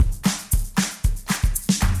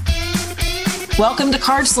Welcome to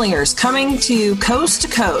Card Slingers, coming to you coast to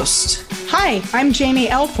coast. Hi, I'm Jamie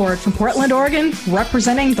Elford from Portland, Oregon,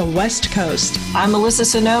 representing the West Coast. I'm Melissa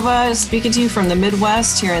Sonova, speaking to you from the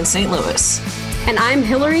Midwest here in St. Louis. And I'm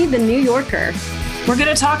Hillary, the New Yorker. We're going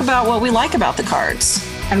to talk about what we like about the cards.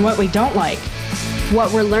 And what we don't like.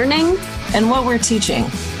 What we're learning. And what we're teaching.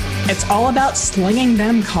 It's all about slinging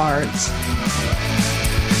them cards.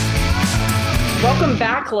 Welcome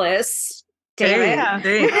back, Liz. Hey,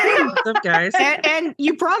 what's up, guys? And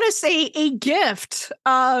you brought us a gift.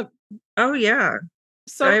 Oh yeah.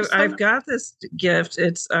 So I've got this gift.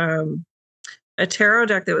 It's a tarot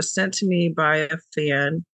deck that was sent to me by a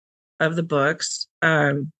fan of the books,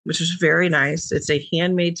 which was very nice. It's a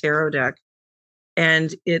handmade tarot deck,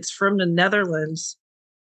 and it's from the Netherlands.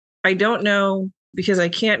 I don't know, because I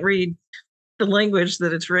can't read the language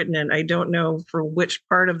that it's written in. I don't know for which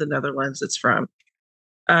part of the Netherlands it's from.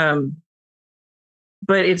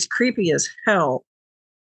 But it's creepy as hell.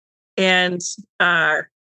 And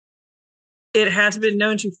it has been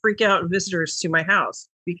known to freak out visitors to my house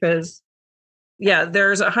because, yeah,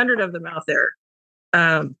 there's 100 of them out there.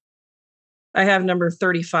 I have number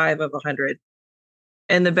 35 of 100.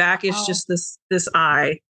 And the back is just this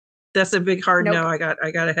eye. That's a big hard no. I got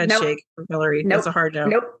a head shake from Hillary. That's a hard no.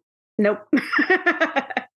 Nope.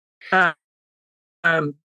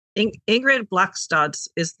 Ingrid Blackstad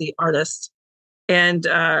is the artist. And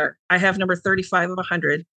I have number 35 of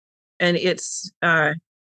 100. And it's a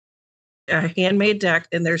handmade deck.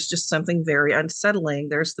 And there's just something very unsettling.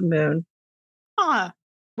 There's the moon.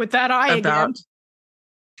 With that eye again.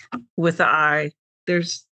 With the eye.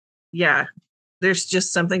 There's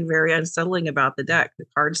just something very unsettling about the deck. The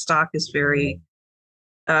cardstock is very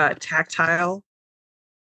tactile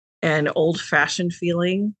and old-fashioned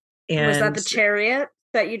feeling. And was that the Chariot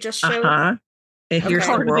that you just showed? And here's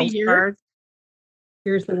the world card.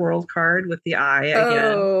 Here's the world card with the eye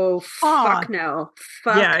again. Oh, fuck no.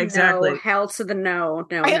 Fuck yeah, exactly. No. Hell to the no.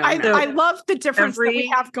 I love the difference that we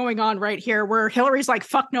have going on right here, where Hillary's like,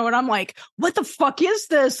 fuck no. And I'm like, what the fuck is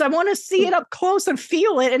this? I want to see it up close and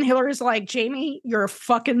feel it. And Hillary's like, Jamie, you're a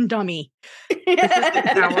fucking dummy. This is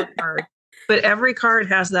the power card. But every card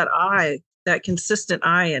has that eye, that consistent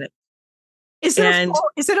eye in it. Is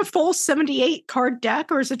it a full 78 card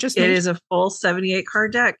deck, or is it just? It is a full 78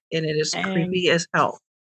 card deck, and it is creepy as hell.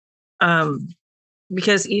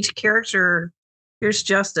 Because each character, here's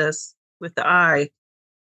Justice with the eye.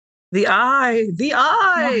 The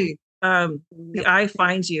eye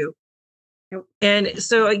finds you. Nope. And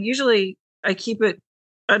so I keep it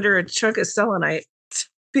under a chunk of selenite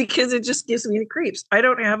because it just gives me the creeps. I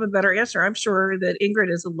don't have a better answer. I'm sure that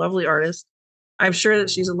Ingrid is a lovely artist. I'm sure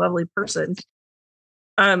that she's a lovely person.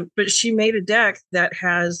 But she made a deck that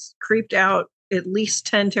has creeped out at least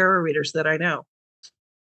 10 tarot readers that I know.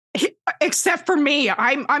 Except for me.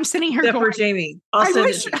 I'm sitting here Except going, for Jamie. I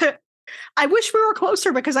wish we were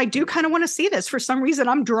closer, because I do kind of want to see this. For some reason,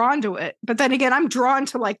 I'm drawn to it. But then again, I'm drawn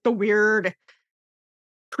to like the weird,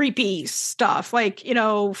 creepy stuff. Like,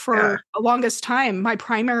 for the longest time, my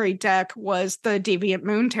primary deck was the Deviant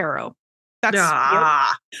Moon Tarot. That's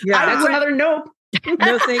another nope.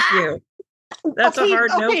 No, thank you. That's a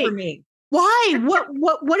hard no for me. Why?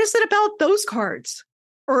 What is it about those cards?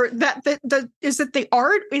 Or is it the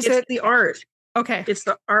art? It's the art. Okay. It's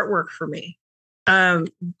the artwork for me.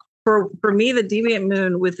 For me, the Deviant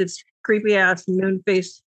Moon with its creepy ass moon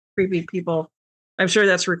face creepy people. I'm sure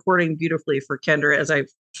that's recording beautifully for Kendra as I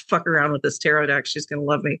fuck around with this tarot deck. She's gonna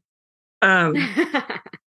love me.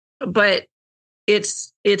 But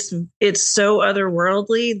it's so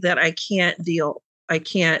otherworldly that I can't deal. I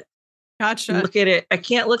can't look at it. I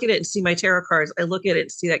can't look at it and see my tarot cards. I look at it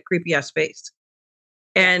and see that creepy ass face.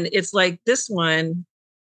 And it's like this one,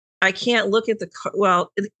 I can't look at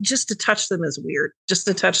just to touch them is weird. Just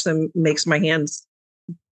to touch them makes my hands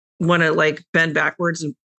want to like bend backwards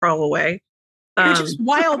and crawl away. Which is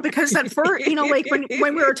wild, because at first, like when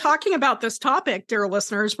we were talking about this topic, dear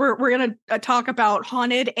listeners, we're going to talk about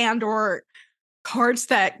haunted and or cards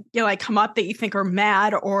that like come up that you think are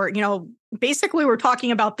mad, or basically we're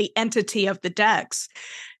talking about the entity of the decks.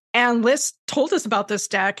 And Liz told us about this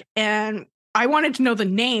deck, and I wanted to know the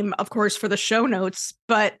name, of course, for the show notes,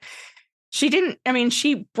 but she didn't. I mean,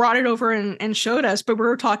 she brought it over and showed us, but we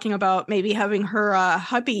were talking about maybe having her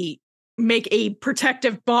hubby make a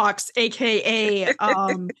protective box, aka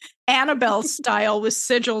Annabelle style, with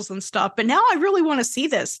sigils and stuff. But now I really want to see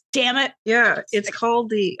this. Damn it! Yeah, it's called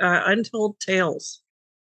the Untold Tales.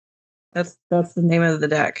 That's the name of the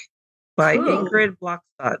deck by Ingrid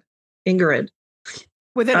Blackstad. Ingrid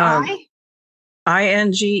with an I.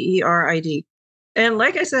 Ingerid. And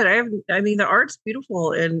like I said, the art's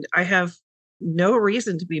beautiful, and I have no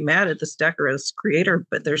reason to be mad at this deck or this creator,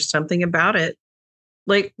 but there's something about it.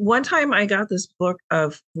 Like one time I got this book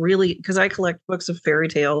of really, because I collect books of fairy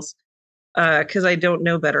tales, because I don't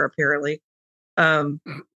know better, apparently.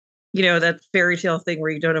 That fairy tale thing where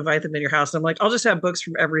you don't invite them in your house. And I'm like, I'll just have books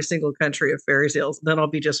from every single country of fairy tales, and then I'll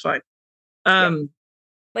be just fine. I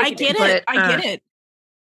get it.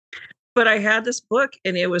 But I had this book,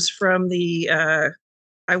 and it was from the,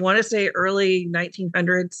 I want to say early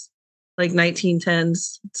 1900s, like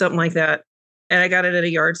 1910s, something like that. And I got it at a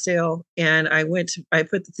yard sale, and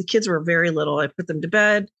the kids were very little. I put them to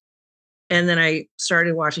bed, and then I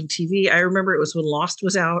started watching TV. I remember it was when Lost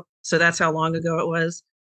was out. So that's how long ago it was.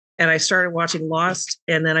 And I started watching Lost,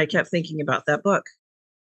 and then I kept thinking about that book.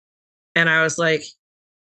 And I was like,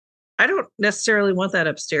 I don't necessarily want that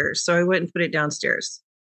upstairs. So I went and put it downstairs.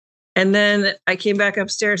 And then I came back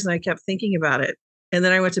upstairs and I kept thinking about it. And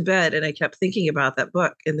then I went to bed and I kept thinking about that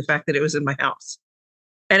book and the fact that it was in my house.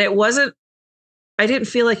 And I didn't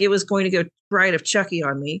feel like it was going to go Bride of Chucky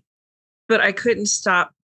on me, but I couldn't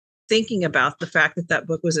stop thinking about the fact that that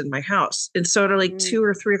book was in my house. And so at like 2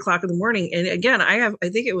 or 3 o'clock in the morning. And again, I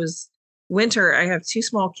think it was winter. I have 2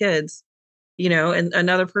 small kids, and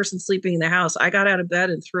another person sleeping in the house. I got out of bed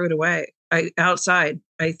and threw it away. I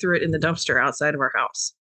threw it in the dumpster outside of our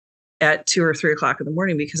house at 2 or 3 o'clock in the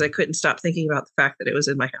morning because I couldn't stop thinking about the fact that it was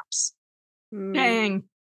in my house. Dang.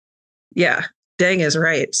 Yeah. Dang is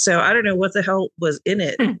right. So I don't know what the hell was in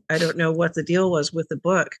it. I don't know what the deal was with the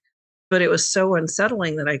book, but it was so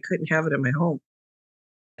unsettling that I couldn't have it in my home.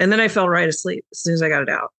 And then I fell right asleep as soon as I got it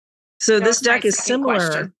out. So this deck is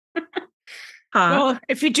similar. Well,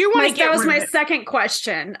 if you do want to get that was my second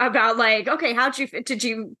question about okay, did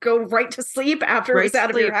you go right to sleep after it was out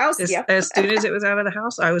of your house? As soon as it was out of the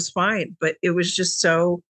house, I was fine. But it was just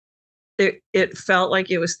it felt like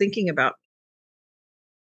it was thinking about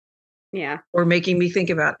me. Yeah. Or making me think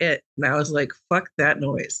about it. And I was like, fuck that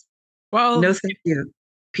noise. Well, no, thank you.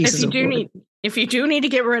 If you do need to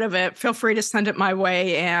get rid of it, feel free to send it my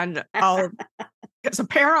way, and I'll. Because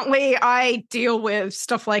apparently I deal with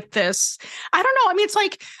stuff like this. I don't know. I mean, it's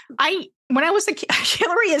like when I was a kid,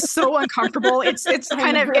 Hillary is so uncomfortable. It's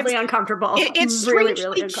kind of really uncomfortable. It's really,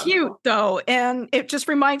 strangely cute though, and it just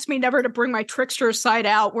reminds me never to bring my trickster side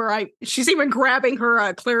out. Where she's even grabbing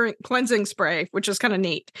her cleansing spray, which is kind of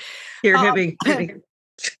neat. Here, hit me.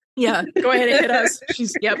 Yeah, go ahead and hit us.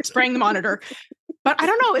 She's spraying the monitor. But I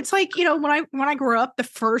don't know. It's like, when I grew up, the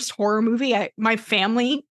first horror movie my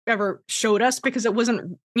family ever showed us, because it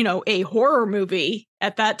wasn't, a horror movie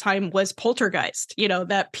at that time, was Poltergeist,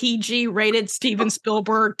 that PG rated Steven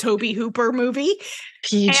Spielberg, Tobe Hooper movie.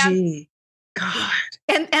 PG. God.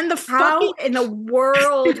 And how in the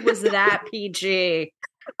world was that PG?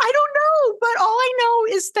 I don't know, but all I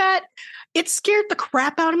know is that it scared the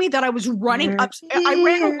crap out of me that I was running up. I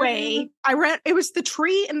ran away. It was the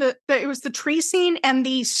tree and it was the tree scene and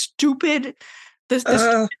the stupid, this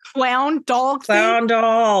clown doll thing.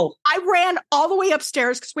 Doll. I ran all the way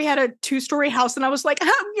upstairs because we had a 2-story house, and I was like,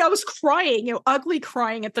 I was crying, ugly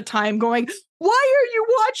crying at the time, going, "Why are you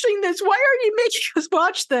watching this? Why are you making us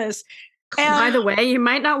watch this?" And by the way, you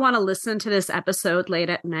might not want to listen to this episode late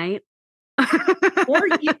at night. or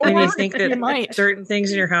you think that certain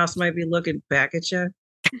things in your house might be looking back at you.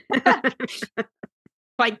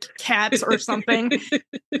 Like cats or something.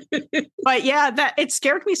 But yeah, that it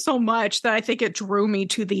scared me so much that I think it drew me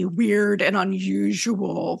to the weird and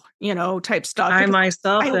unusual, type stuff. I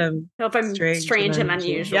myself am strange and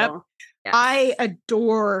unusual. Yep. Yes. I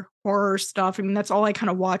adore horror stuff. I mean, that's all I kind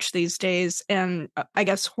of watch these days. And I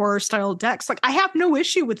guess horror style decks. Like, I have no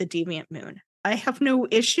issue with the Deviant Moon. I have no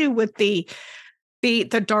issue with the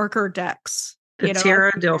darker decks. The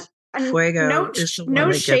Tierra del Fuego.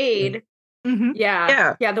 No shade. Mm-hmm.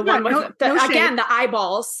 Yeah. The one with the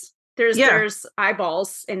eyeballs. There's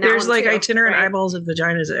eyeballs in that. There's one like too, itinerant right? eyeballs and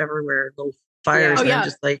vaginas everywhere. Little fires. Yeah. And I'm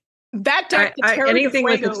just like that deck.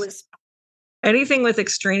 Anything with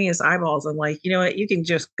extraneous eyeballs, I'm like, you know what? You can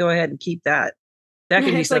just go ahead and keep that. That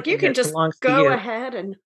can be something you can that just belongs go to you. ahead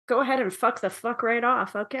and fuck the fuck right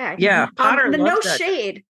off. Okay. Yeah. Potter no that.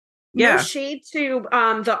 shade. Yeah. No shade to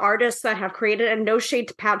the artists that have created, and no shade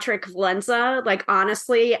to Patrick Valenza. Like,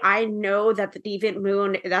 honestly, I know that the Deviant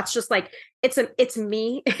Moon, that's just like, it's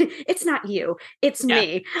me. It's not you. It's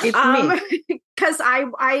me. It's me. Because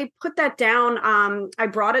I put that down. I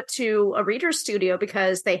brought it to a reader studio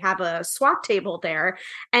because they have a swap table there,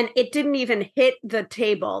 and it didn't even hit the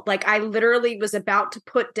table. Like, I literally was about to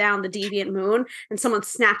put down the Deviant Moon, and someone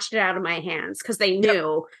snatched it out of my hands because they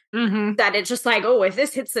knew that it's just like, oh, if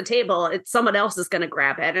this hits the table, someone else is going to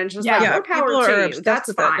grab it, and it's just like, more power to you.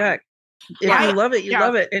 That's fine. If you love it, you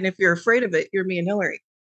love it. And if you're afraid of it, you're me and Hillary.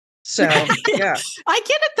 So yeah. I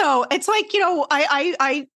get it though. It's like,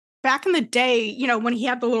 I back in the day, when he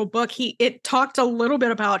had the little book, it talked a little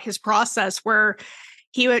bit about his process where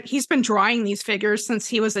he's been drawing these figures since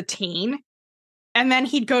he was a teen. And then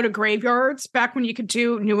he'd go to graveyards back when you could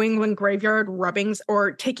do New England graveyard rubbings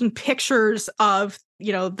or taking pictures of,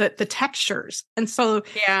 the textures. And so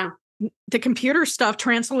the computer stuff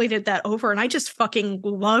translated that over. And I just fucking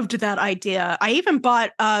loved that idea. I even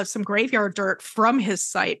bought some graveyard dirt from his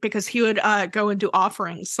site because he would go and do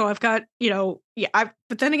offerings. So I've got,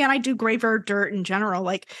 but then again, I do graveyard dirt in general.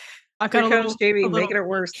 Like I've got Jamie making it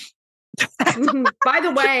worse. By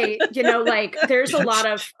the way, there's a lot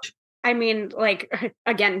of,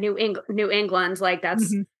 again, New England, like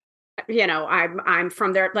that's, I'm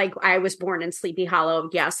from there. Like I was born in Sleepy Hollow.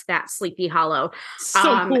 Yes, that Sleepy Hollow.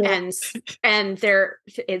 So cool. And there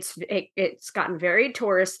it's gotten very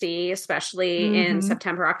touristy, especially in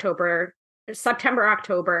September, October. That's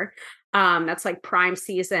like prime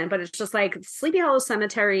season, but it's just like Sleepy Hollow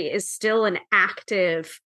Cemetery is still an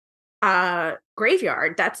active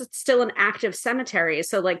graveyard. That's still an active cemetery.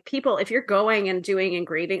 So like people, if you're going and doing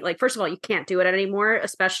engraving, like first of all, you can't do it anymore,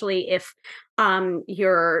 especially if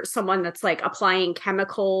you're someone that's like applying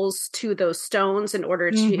chemicals to those stones in order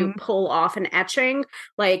to pull off an etching.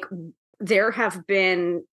 Like there have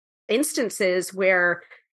been instances where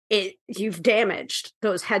you've damaged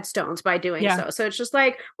those headstones by doing so. So it's just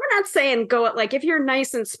like, we're not saying go, like if you're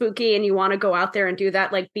nice and spooky and you want to go out there and do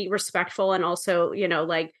that, like be respectful and also,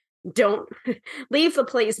 like don't leave the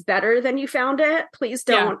place better than you found it. Please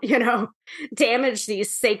don't, damage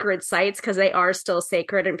these sacred sites because they are still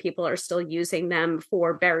sacred and people are still using them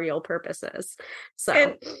for burial purposes.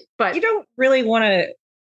 So, but you don't really want to,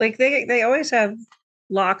 like they always have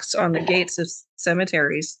locks on the gates of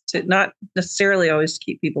cemeteries to not necessarily always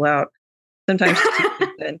keep people out. Sometimes to keep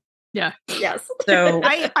people in. Yeah. Yes. So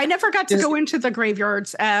I never got to go into the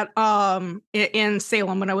graveyards at in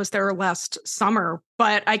Salem when I was there last summer,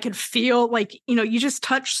 but I could feel like, you just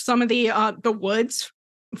touch some of the woods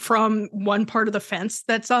from one part of the fence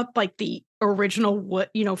that's up, like the original wood,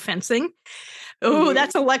 fencing. Oh,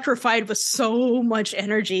 that's electrified with so much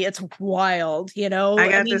energy. It's wild, I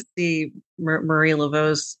got to see Marie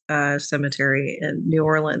Laveau's cemetery in New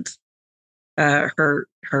Orleans. Her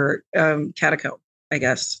catacomb, I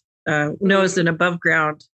guess. No, it's an above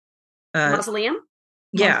ground mausoleum.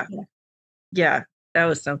 Yeah, that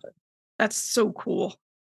was something. That's so cool.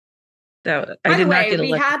 By the way,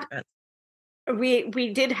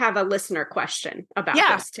 we did have a listener question about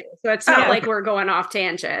this too, so it's not like we're going off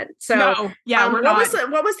tangent. So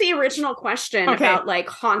what was the original question about like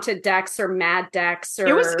haunted decks or mad decks? Or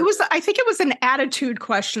it was I think it was an attitude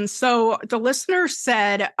question. So the listener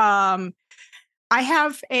said, I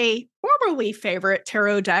have a formerly favorite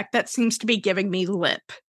tarot deck that seems to be giving me lip.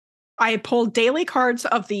 I pulled daily cards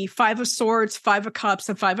of the 5 of Swords, 5 of Cups,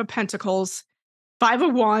 and 5 of Pentacles, 5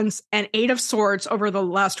 of Wands, and 8 of Swords over the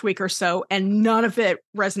last week or so, and none of it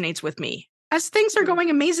resonates with me. As things are going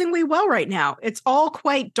amazingly well right now, it's all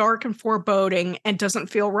quite dark and foreboding and doesn't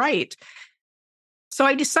feel right. So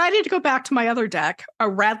I decided to go back to my other deck, a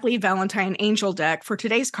Radley Valentine Angel deck, for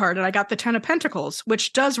today's card, and I got the 10 of Pentacles,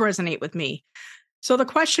 which does resonate with me. So the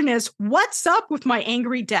question is, what's up with my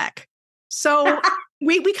angry deck? So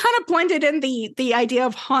we kind of blended in the idea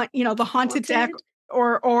of the haunted deck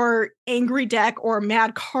or angry deck or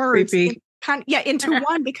mad cards into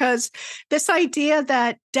one, because this idea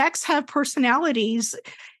that decks have personalities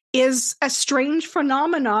is a strange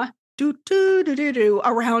phenomena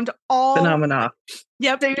around all phenomena.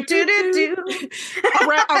 Yep. around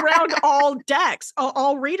all decks,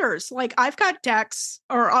 all readers. Like I've got decks,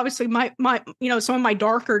 or obviously my some of my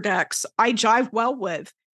darker decks I jive well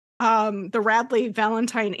with. The Radley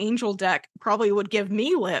Valentine Angel deck probably would give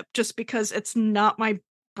me lip just because it's not my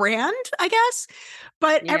brand, I guess.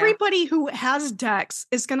 But everybody who has decks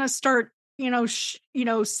is going to start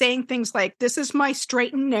saying things like, this is my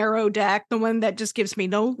straight and narrow deck, the one that just gives me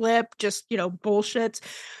no lip, just, bullshit.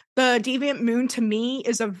 The Deviant Moon to me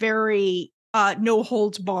is a very no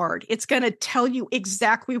holds barred. It's going to tell you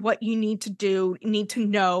exactly what you need to do, need to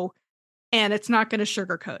know, and it's not going to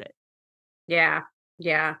sugarcoat it. Yeah.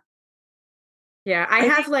 I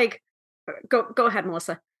have like, go ahead,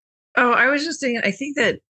 Melissa. Oh, I was just saying, I think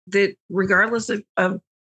that regardless of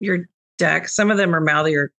your deck, some of them are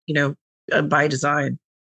mouthier, by design,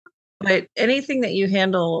 but anything that you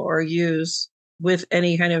handle or use with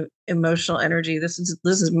any kind of emotional energy, this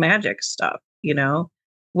is magic stuff,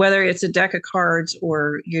 whether it's a deck of cards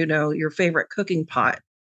or, your favorite cooking pot.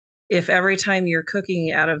 if every time you're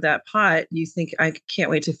cooking out of that pot, you think, I can't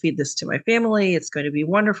wait to feed this to my family, it's going to be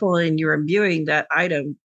wonderful, and you're imbuing that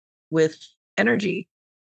item with energy.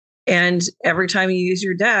 And every time you use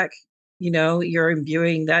your deck, you're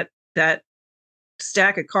imbuing that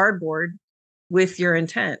stack of cardboard with your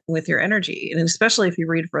intent, with your energy, and especially if you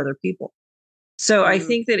read for other people. So I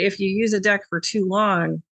think that if you use a deck for too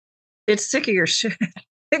long, it's sick of your shit.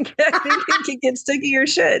 I think it can get sick of your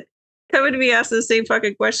shit. Coming to me asking the same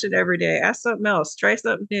fucking question every day. Ask something else. Try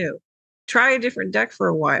something new. Try a different deck for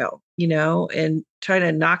a while, and try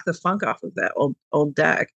to knock the funk off of that old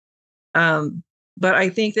deck. But I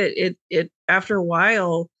think that it after a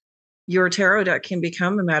while, your tarot deck can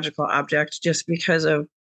become a magical object just because of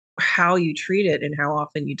how you treat it and how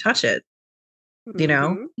often you touch it.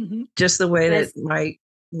 Just the way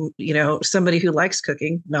that somebody who likes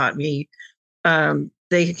cooking, not me,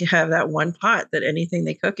 they have that one pot that anything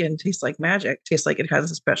they cook in tastes like magic, tastes like it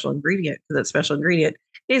has a special ingredient. That special ingredient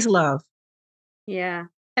is love. Yeah.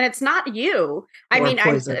 And it's not you. I mean,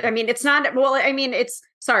 it's not, well, I mean, it's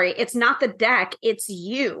not the deck, it's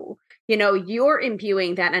you. You're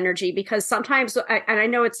imbuing that energy, because sometimes, and I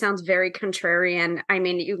know it sounds very contrarian. I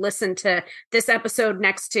mean, you listen to this episode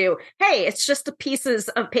next to, hey, it's just pieces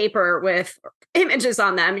of paper with images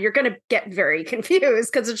on them. You're going to get very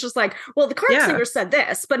confused, because it's just like, well, the card singer said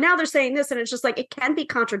this, but now they're saying this. And it's just like, it can be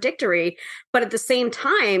contradictory, but at the same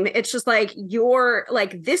time, it's just like,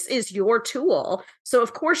 this is your tool. So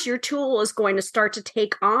of course your tool is going to start to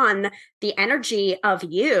take on the energy of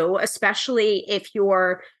you, especially if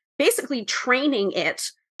you're basically training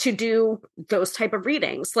it to do those type of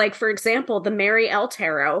readings. Like, for example, the Mary L.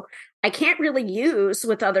 Tarot, I can't really use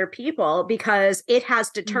with other people because it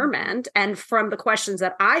has determined, and from the questions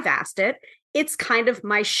that I've asked it, it's kind of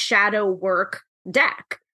my shadow work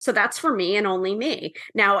deck. So that's for me and only me.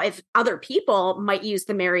 Now, if other people might use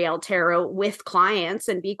the Mary L. Tarot with clients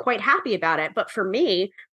and be quite happy about it, but for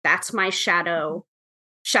me, that's my shadow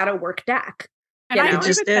work deck. And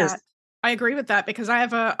I agree with that, because I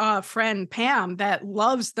have a friend, Pam, that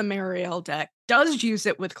loves the Mary L. deck, does use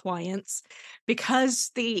it with clients,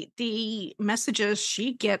 because the messages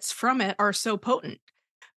she gets from it are so potent.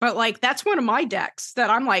 But that's one of my decks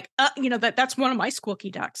that I'm like, that's one of my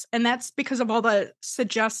squilky decks. And that's because of all the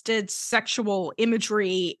suggested sexual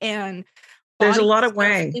imagery and there's a lot of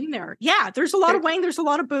wang in there. Yeah, there's a lot of wang. There's a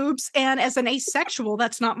lot of boobs. And as an asexual,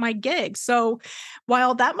 that's not my gig. So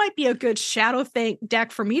while that might be a good shadow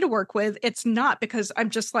deck for me to work with, it's not, because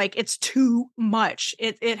I'm just like, it's too much.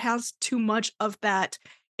 It has too much of that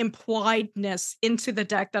impliedness into the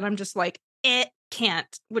deck that I'm just like, it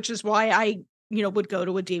can't, which is why I would go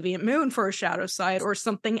to a Deviant Moon for a shadow side or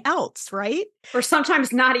something else, right? Or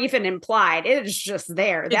sometimes not even implied. It is just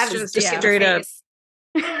there. That is just straight up.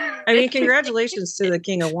 I mean, congratulations to the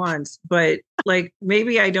King of Wands, but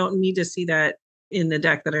maybe I don't need to see that in the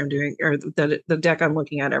deck that I'm doing, or the deck I'm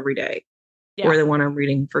looking at every day, or the one I'm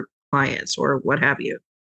reading for clients or what have you.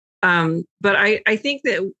 But I think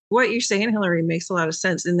that what you're saying, Hillary, makes a lot of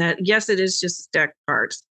sense in that, yes, it is just a stack of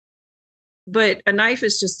cards, but a knife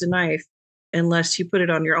is just a knife unless you put it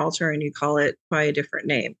on your altar and you call it by a different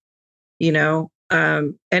name.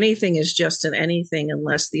 Anything is just an anything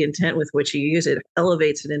unless the intent with which you use it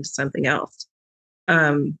elevates it into something else.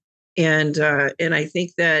 And I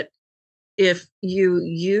think that if you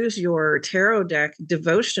use your tarot deck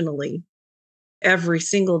devotionally every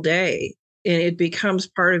single day and it becomes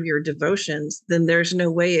part of your devotions, then there's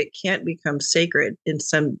no way it can't become sacred in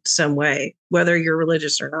some way, whether you're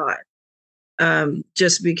religious or not.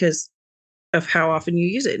 Just because of how often you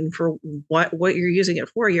use it and for what you're using it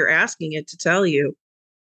for. You're asking it to tell you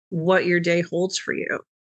what your day holds for you.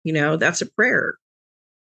 That's a prayer.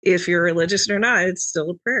 If you're religious or not, it's still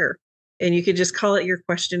a prayer. And you could just call it your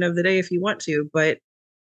question of the day if you want to, but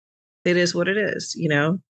it is what it is,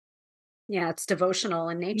 Yeah, it's devotional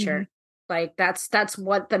in nature. That's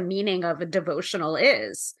what the meaning of a devotional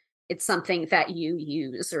is. It's something that you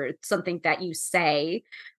use, or it's something that you say,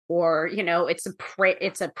 or it's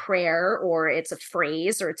a prayer, or it's a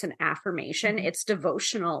phrase, or it's an affirmation. It's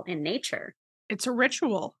devotional in nature. It's a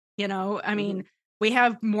ritual. I mean, we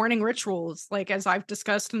have morning rituals, as I've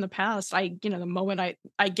discussed in the past. The moment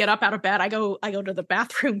I get up out of bed, I go to the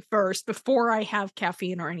bathroom first before I have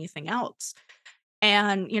caffeine or anything else.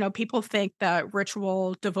 And people think that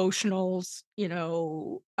ritual devotionals,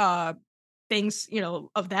 things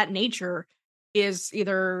of that nature is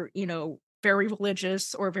either very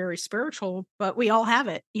religious or very spiritual, but we all have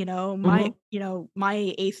it. My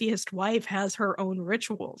atheist wife has her own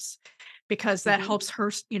rituals, because that helps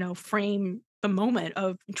her, frame the moment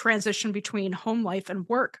of transition between home life and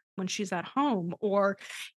work when she's at home. Or,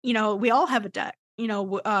 we all have a deck.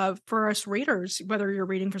 For us readers, whether you're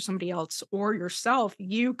reading for somebody else or yourself,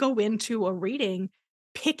 you go into a reading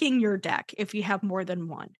picking your deck if you have more than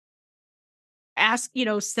one. Ask,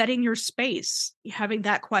 setting your space, having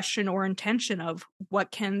that question or intention of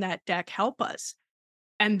what can that deck help us?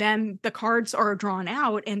 And then the cards are drawn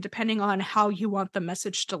out, and depending on how you want the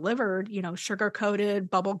message delivered,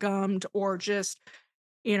 sugar-coated, bubble-gummed, or just,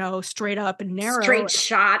 straight up and narrow.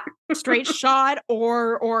 Straight shot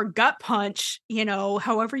or gut punch,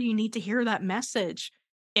 however you need to hear that message,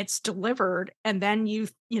 it's delivered. And then you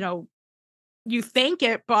thank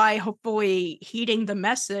it by hopefully heeding the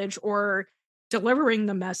message or delivering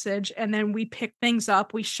the message, and then we pick things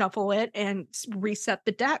up, we shuffle it, and reset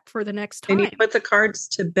the deck for the next time. And you put the cards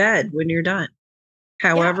to bed when you're done.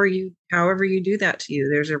 However you do that to you,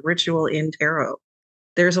 there's a ritual in tarot.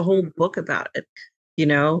 There's a whole book about it.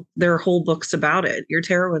 There are whole books about it. Your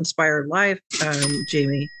Tarot Inspired Life,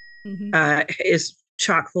 Jamie, is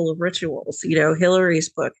chock full of rituals. Hillary's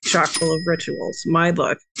book, chock full of rituals. My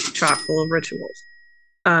book, chock full of rituals.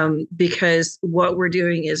 Because what we're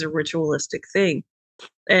doing is a ritualistic thing.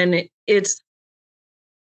 And it's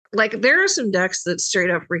like, there are some decks that straight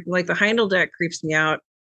up like the Heindel deck creeps me out.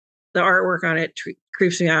 The artwork on it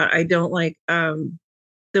creeps me out. I don't like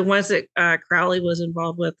the ones that Crowley was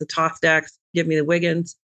involved with, the Toth decks, give me the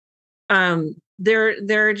Wiggins.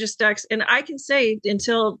 They're just decks. And I can say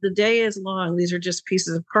until the day is long, these are just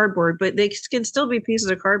pieces of cardboard, but they can still be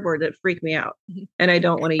pieces of cardboard that freak me out. And I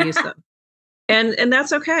don't want to use them. And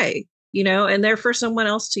that's okay, and they're for someone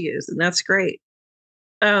else to use, and that's great.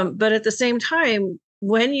 But at the same time,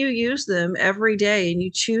 when you use them every day and you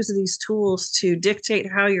choose these tools to dictate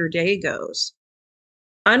how your day goes,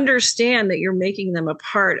 understand that you're making them a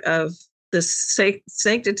part of the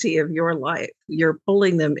sanctity of your life. You're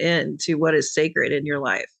pulling them into what is sacred in your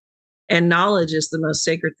life. And knowledge is the most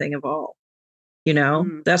sacred thing of all.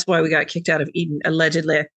 That's why we got kicked out of Eden,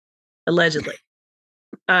 allegedly.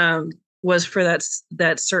 Was for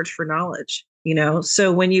that search for knowledge,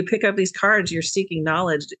 So when you pick up these cards, you're seeking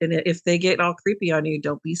knowledge. And if they get all creepy on you,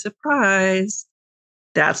 don't be surprised.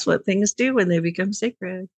 That's what things do when they become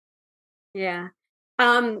sacred. Yeah.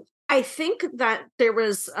 I think that there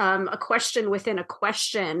was a question within a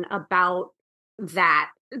question about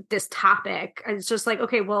this topic. And it's just like,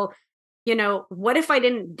 okay, well, what if I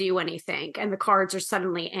didn't do anything and the cards are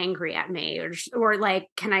suddenly angry at me, or like,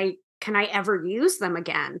 can I ever use them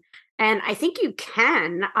again? And I think you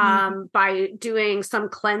can by doing some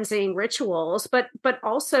cleansing rituals, but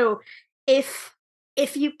also if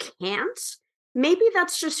you can't, maybe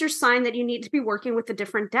that's just your sign that you need to be working with a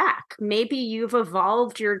different deck. Maybe you've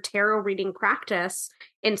evolved your tarot reading practice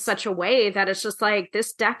in such a way that it's just like,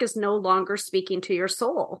 this deck is no longer speaking to your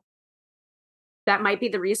soul. That might be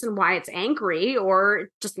the reason why it's angry or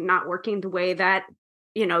just not working the way that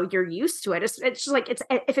you're used to it. It's just like,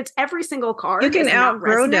 if it's every single card, you can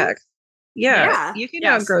outgrow decks. Yeah, you can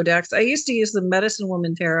outgrow decks. I used to use the Medicine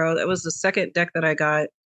Woman Tarot. That was the second deck that I got.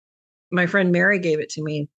 My friend Mary gave it to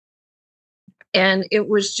me. And it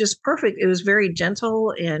was just perfect. It was very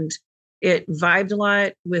gentle and it vibed a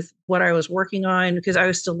lot with what I was working on because I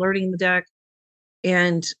was still learning the deck.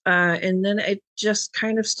 And then I just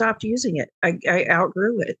kind of stopped using it. I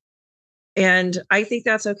outgrew it. And I think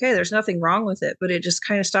that's okay. There's nothing wrong with it, but it just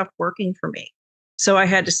kind of stopped working for me. So I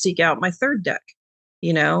had to seek out my third deck.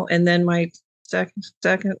 And then my second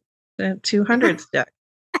 200th deck,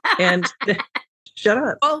 and shut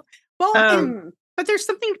up. Well, but there's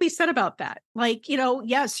something to be said about that. Like,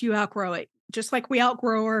 yes, you outgrow it, just like we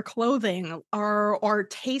outgrow our clothing, our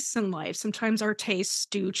tastes in life. Sometimes our tastes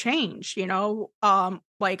do change.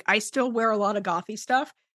 Like I still wear a lot of gothy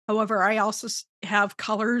stuff. However, I also have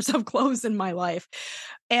colors of clothes in my life,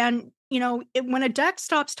 and when a deck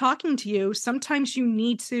stops talking to you, sometimes you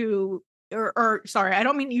need to. Or sorry, I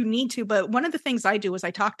don't mean you need to, but one of the things I do is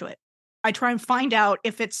I talk to it. I try and find out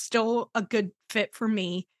if it's still a good fit for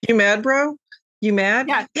me. You mad, bro? You mad?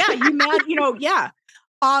 Yeah, you mad? Yeah.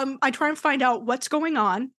 I try and find out what's going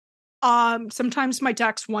on. Sometimes my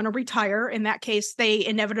decks want to retire. In that case, they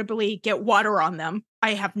inevitably get water on them.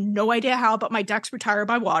 I have no idea how, but my decks retire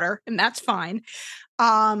by water, and that's fine.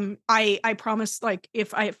 I promise, like,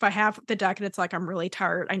 if I have the deck and it's like, I'm really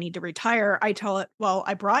tired, I need to retire, I tell it, well,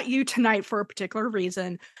 I brought you tonight for a particular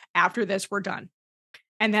reason. After this, we're done.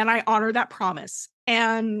 And then I honor that promise.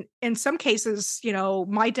 And in some cases,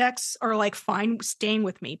 my decks are like fine staying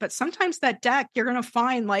with me, but sometimes that deck, you're going to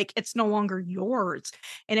find like it's no longer yours.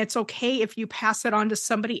 And it's okay if you pass it on to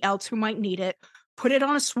somebody else who might need it, put it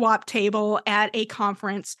on a swap table at a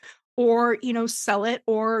conference, or, sell it,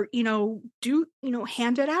 or, do,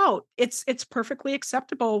 hand it out. It's perfectly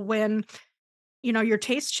acceptable when, your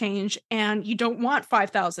tastes change and you don't want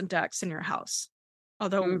 5,000 decks in your house.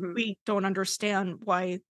 Although we don't understand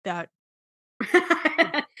why that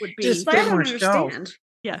would be. Just get more shelves.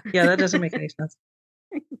 Yeah. Yeah, that doesn't make any sense.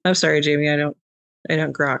 I'm sorry, Jamie. I don't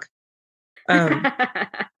grok.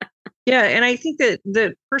 Yeah, and I think that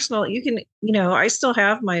the personal, you can, I still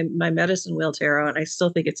have my Medicine Wheel Tarot, and I still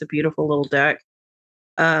think it's a beautiful little deck.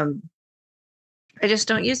 I just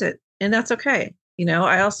don't use it, and that's okay.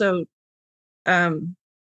 I also,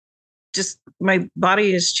 just my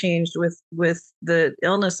body has changed with the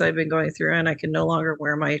illness I've been going through, and I can no longer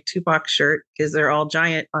wear my Tupac shirt because they're all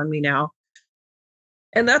giant on me now.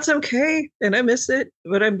 And that's okay. And I miss it,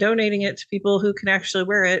 but I'm donating it to people who can actually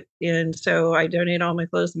wear it. And so I donate all my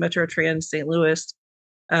clothes to Metro Trans St. Louis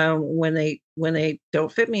when they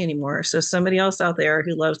don't fit me anymore. So somebody else out there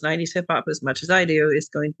who loves 90s hip hop as much as I do is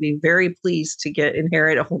going to be very pleased to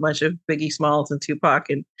inherit a whole bunch of Biggie Smalls and Tupac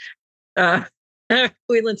and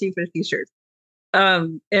Queen Latifah t-shirts.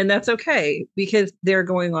 And that's okay because they're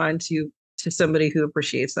going on to somebody who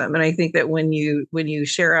appreciates them. And I think that when you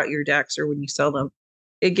share out your decks or when you sell them,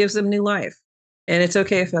 it gives them new life. And it's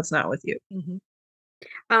okay if that's not with you. Mm-hmm.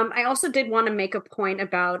 I also did want to make a point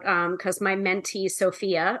about, because my mentee,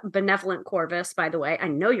 Sophia, Benevolent Corvus, by the way, I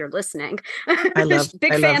know you're listening. I love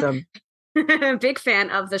them. Big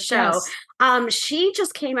fan of the show. Yes. She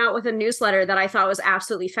just came out with a newsletter that I thought was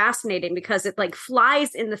absolutely fascinating because it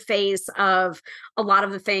flies in the face of a lot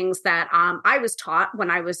of the things that I was taught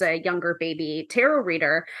when I was a younger baby tarot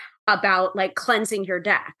reader about cleansing your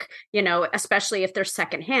deck, especially if they're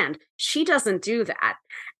secondhand. She doesn't do that.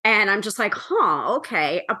 And I'm just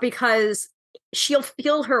okay, because she'll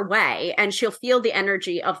feel her way and she'll feel the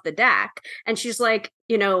energy of the deck. And she's like,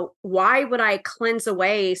 why would I cleanse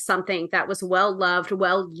away something that was well loved,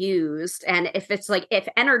 well used? And if it's if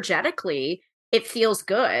energetically it feels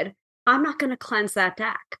good, I'm not going to cleanse that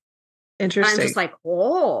deck. Interesting. I'm just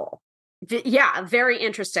oh, yeah, very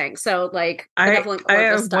interesting. So I have one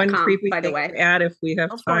creepy by the thing way. to add if we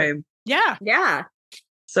have time. Yeah.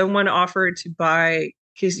 Someone offered to buy,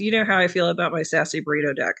 because you know how I feel about my Sassy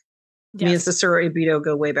Burrito deck. Yes. Me and Cicero Ibito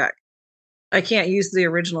go way back. I can't use the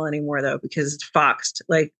original anymore though because it's foxed.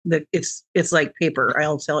 It's like paper.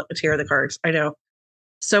 I'll tear the cards. I know.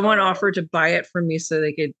 Someone offered to buy it from me so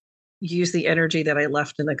they could use the energy that I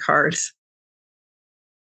left in the cards.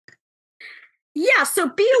 Yeah, so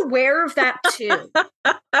be aware of that too.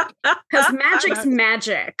 Because magic's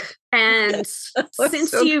magic. And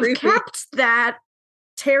since you've kept that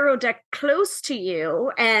tarot deck close to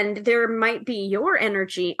you and there might be your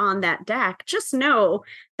energy on that deck, just know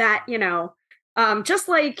that, just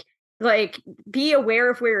be aware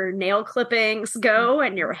of where your nail clippings go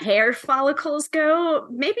and your hair follicles go.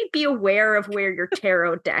 Maybe be aware of where your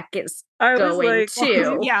tarot deck is going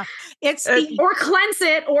to. Yeah. Or cleanse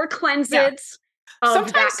it of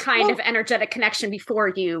sometimes, that kind of energetic connection before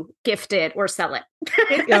you gift it or sell it.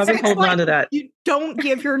 I'll be holding on to that. You don't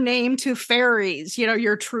give your name to fairies,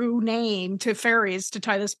 your true name to fairies to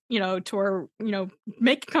tie this, to our,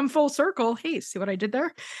 make it come full circle. Hey, see what I did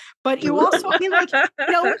there? But you also,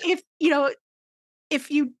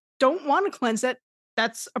 if you don't want to cleanse it,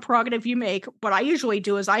 that's a prerogative you make. What I usually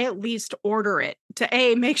do is I at least order it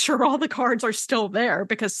to make sure all the cards are still there,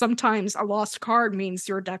 because sometimes a lost card means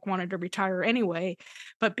your deck wanted to retire anyway.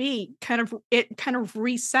 But B, it kind of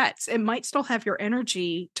resets. It might still have your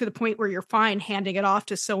energy to the point where you're fine handing it off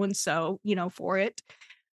to so-and-so, for it.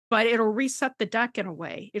 But it'll reset the deck in a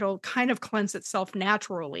way. It'll kind of cleanse itself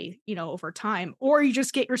naturally, over time. Or you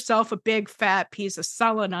just get yourself a big fat piece of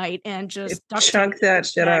selenite and just chunk that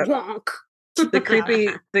shit up. The creepy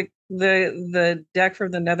the deck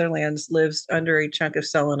from the Netherlands lives under a chunk of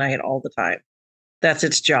selenite all the time. That's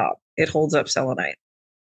its job. It holds up selenite.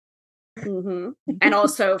 Mm-hmm. And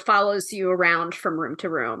also follows you around from room to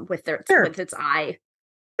room with its eye.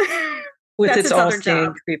 With its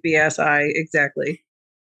all-stained creepy ass eye, exactly.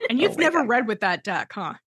 And you've never read with that deck,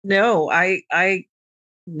 huh? No, I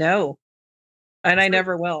no. And I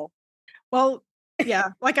never will. Well, yeah,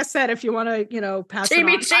 like I said, if you want to, pass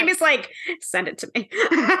Jamie's send it to me.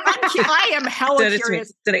 I am hella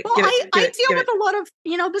curious. I deal with a lot of,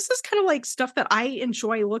 this is kind of like stuff that I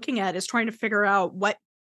enjoy looking at, is trying to figure out what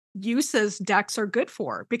uses decks are good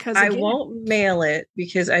for. Because I won't mail it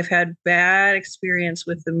because I've had bad experience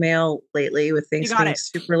with the mail lately, with things being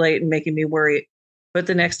super late and making me worry. But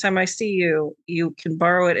the next time I see you, you can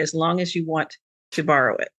borrow it as long as you want to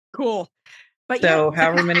borrow it. Cool. But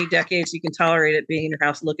however many decades you can tolerate it being in your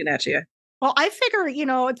house looking at you. Well, I figure,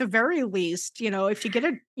 at the very least, if you get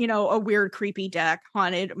a weird, creepy deck,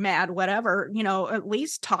 haunted, mad, whatever, at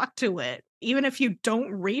least talk to it. Even if you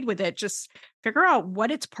don't read with it, just figure out what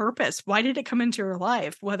its purpose. Why did it come into your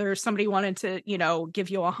life? Whether somebody wanted to, give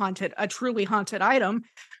you a truly haunted item,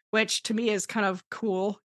 which to me is kind of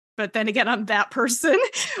cool. But then again, I'm that person.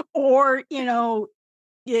 Or,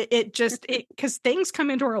 because things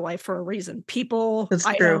come into our life for a reason. People, That's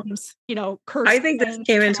items, curse. I think this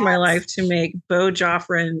came into my life to make Bo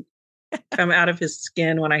Joffrin come out of his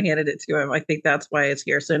skin when I handed it to him. I think that's why it's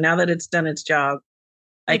here. So now that it's done its job,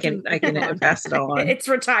 I can pass it on. It's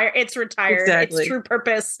retired. Exactly.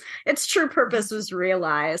 Its true purpose was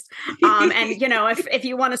realized. And if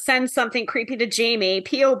you want to send something creepy to Jamie,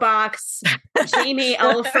 P.O. Box Jamie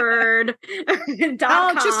Elford.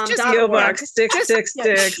 Just P.O. Box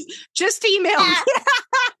 666. Just email me.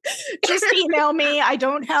 Just email me. I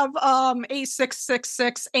don't have a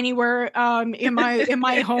 666 anywhere in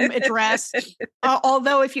my home address.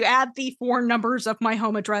 Although if you add the 4 numbers of my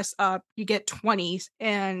home address up, you get 20,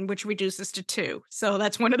 and which reduces to 2. So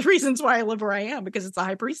that's one of the reasons why I live where I am, because it's a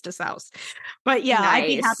high priestess house. But yeah, I'd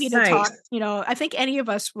be happy to talk. I think any of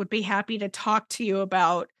us would be happy to talk to you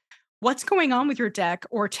about what's going on with your deck,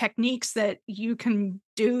 or techniques that you can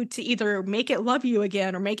do to either make it love you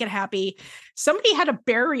again or make it happy. Somebody had to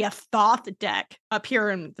bury a Thoth deck up here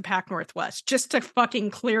in the Pac Northwest just to fucking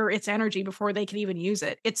clear its energy before they could even use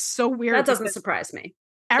it. It's so weird. That doesn't surprise me.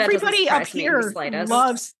 Everybody up here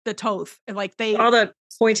loves the Thoth. Like all that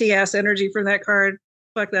pointy ass energy from that card.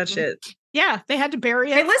 Fuck that shit. Yeah, they had to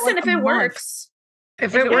bury it. Hey, listen, if it works.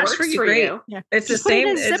 If it works for you, great. Yeah. It's the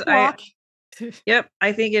same as Yep.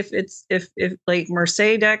 I think if like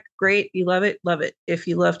Mercedes deck, great. You love it. If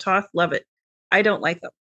you love Thoth, love it. I don't like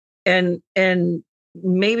them. And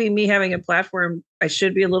maybe me having a platform, I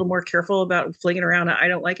should be a little more careful about flinging around. I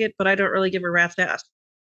don't like it, but I don't really give a rat's ass.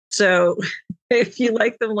 So if you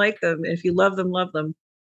like them, like them. If you love them, love them.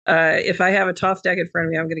 If I have a Thoth deck in front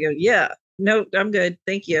of me, I'm going to go, yeah, no, I'm good.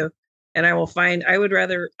 Thank you. And I would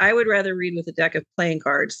rather read with a deck of playing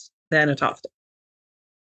cards than a Thoth deck.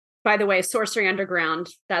 By the way, Sorcery Underground,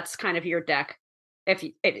 that's kind of your deck. If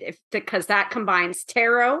because that combines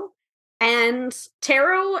tarot and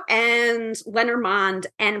Lenormand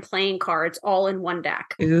and playing cards all in one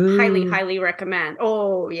deck. Ooh. Highly recommend.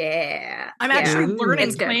 Oh yeah. I'm actually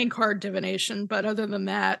learning playing card divination, but other than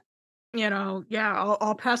that,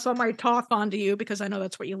 I'll pass on my Thoth on to you because I know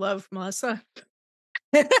that's what you love, Melissa.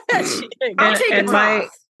 I'll take it.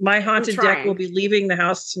 My haunted deck will be leaving the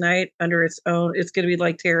house tonight under its own. It's going to be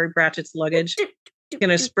like Terry Pratchett's luggage. It's going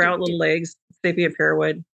to sprout little legs, Sapia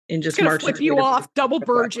Pearwood, and just march. Flip you off, double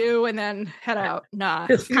bird you, and then head out. Nah,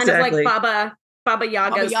 exactly. Kind of like Baba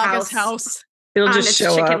Yaga's house. It'll just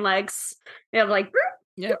show chicken up. Legs. It'll like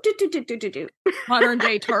modern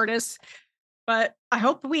day TARDIS. But I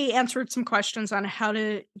hope we answered some questions on how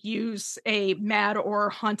to use a mad or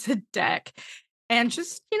haunted deck, and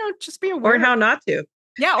just be aware, or how not to.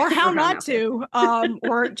 Yeah, or how not to,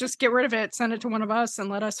 or just get rid of it, send it to one of us and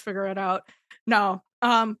let us figure it out. No.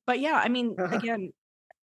 But yeah, I mean, again,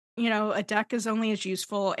 a deck is only as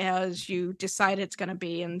useful as you decide it's going to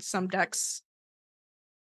be. And some decks,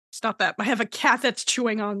 stop that. I have a cat that's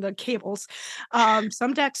chewing on the cables.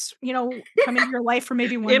 Some decks, come into your life for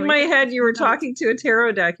maybe one In my head, you were talking to a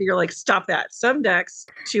tarot deck and you're like, stop that. Some decks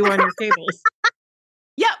chew on your cables.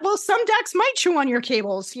 Yeah, well, some decks might chew on your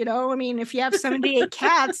cables, I mean, if you have 78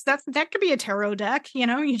 cats, that could be a tarot deck,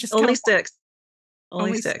 you just only 6.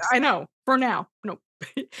 Only 6. I know, for now. No.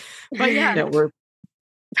 But yeah. No, we're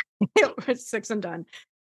 6 and done.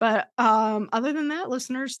 But other than that,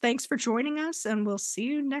 listeners, thanks for joining us, and we'll see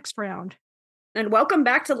you next round. And welcome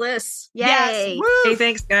back to Liz. Yay. Yes. Hey,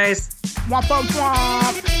 thanks, guys. Womp, womp,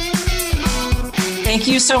 womp. Thank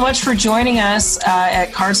you so much for joining us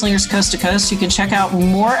at Cardslingers Coast to Coast. You can check out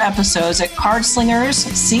more episodes at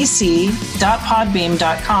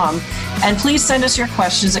cardslingerscc.podbeam.com. And please send us your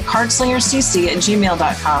questions at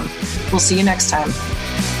cardslingerscc@gmail.com. We'll see you next time.